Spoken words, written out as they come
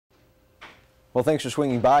Well, thanks for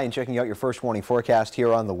swinging by and checking out your first warning forecast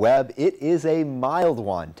here on the web. It is a mild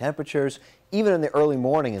one. Temperatures even in the early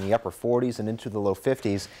morning in the upper 40s and into the low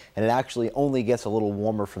 50s, and it actually only gets a little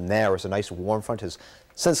warmer from there as a nice warm front has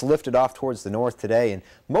since lifted off towards the north today, and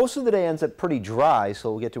most of the day ends up pretty dry,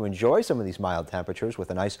 so we'll get to enjoy some of these mild temperatures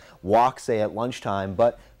with a nice walk, say, at lunchtime.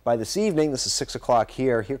 But by this evening, this is 6 o'clock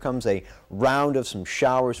here comes a round of some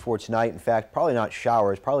showers for tonight. In fact, probably not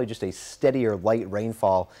showers, probably just a steadier light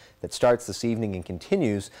rainfall that starts this evening and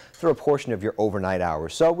continues through a portion of your overnight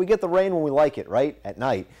hours. So we get the rain when we like it, right? At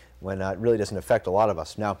night, when it really doesn't affect a lot of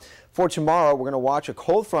us. Now, for tomorrow, we're going to watch a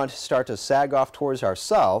cold front start to sag off towards our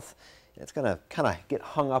south. It's going to kind of get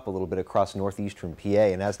hung up a little bit across northeastern PA,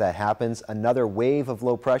 and as that happens, another wave of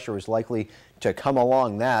low pressure is likely to come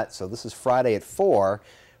along that. So this is Friday at 4.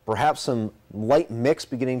 Perhaps some light mix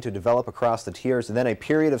beginning to develop across the tiers, and then a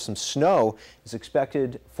period of some snow is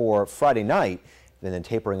expected for Friday night, and then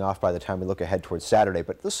tapering off by the time we look ahead towards Saturday.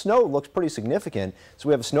 But the snow looks pretty significant, so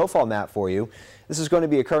we have a snowfall map for you. This is going to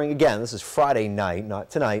be occurring again. This is Friday night,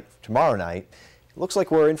 not tonight, tomorrow night. It looks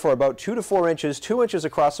like we're in for about 2 to 4 inches, 2 inches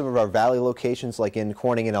across some of our valley locations like in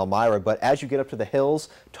Corning and Elmira. But as you get up to the hills,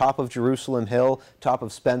 top of Jerusalem Hill, top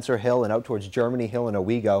of Spencer Hill, and out towards Germany Hill and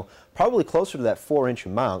Owego, probably closer to that 4-inch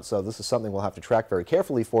amount. So this is something we'll have to track very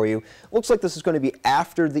carefully for you. Looks like this is going to be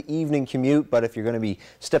after the evening commute, but if you're going to be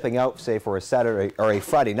stepping out, say, for a Saturday or a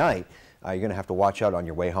Friday night, you're going to have to watch out on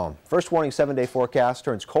your way home. First warning 7-day forecast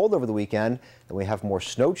turns cold over the weekend, and we have more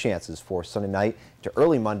snow chances for Sunday night to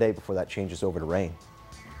early Monday before that changes over to rain.